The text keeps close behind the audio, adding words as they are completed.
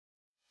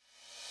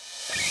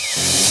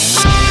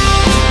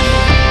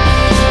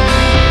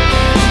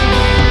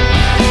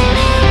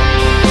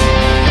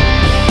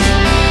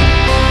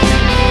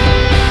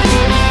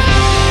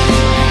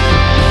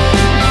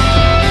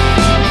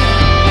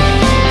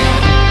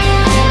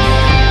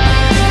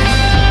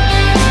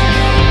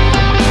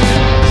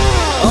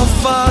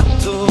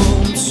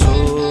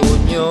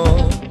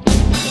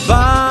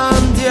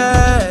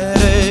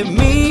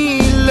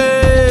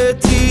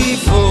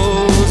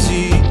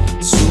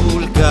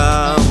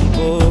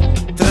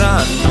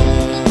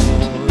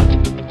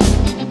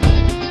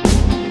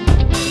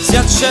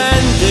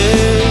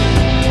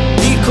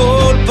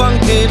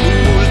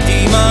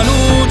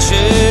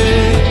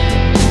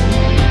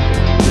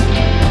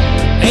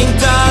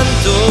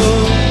intanto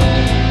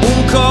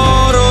un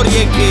coro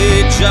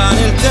riecheggia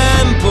nel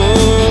tempo,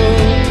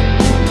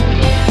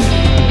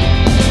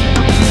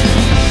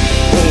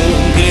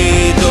 un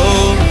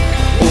grido,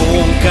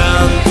 un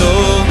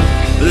canto,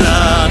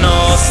 la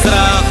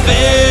nostra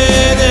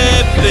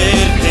fede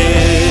per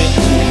te,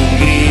 un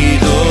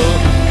grido,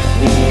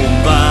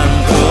 un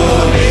vanto.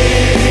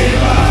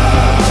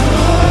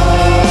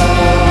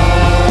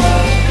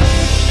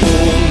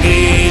 Un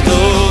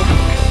grido,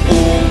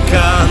 un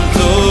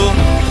canto,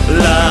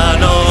 la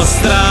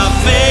nostra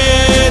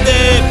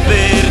fede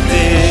per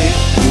te,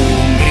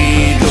 un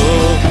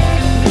grido,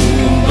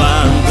 un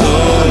vanto.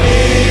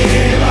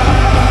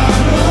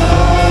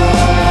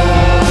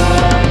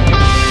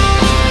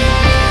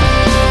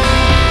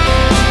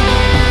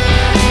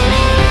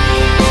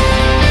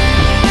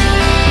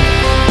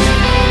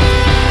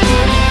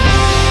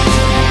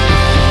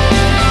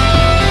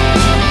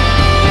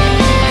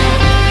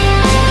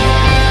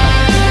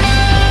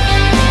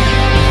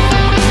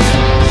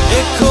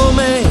 E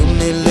come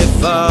nelle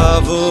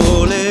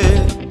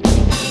favole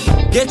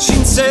che ci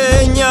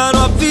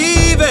insegnano a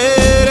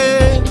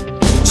vivere,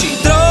 ci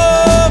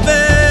troveremo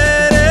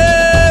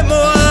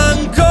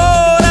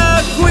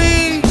ancora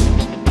qui.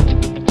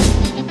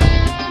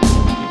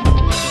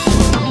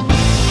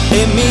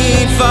 E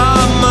mi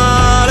fa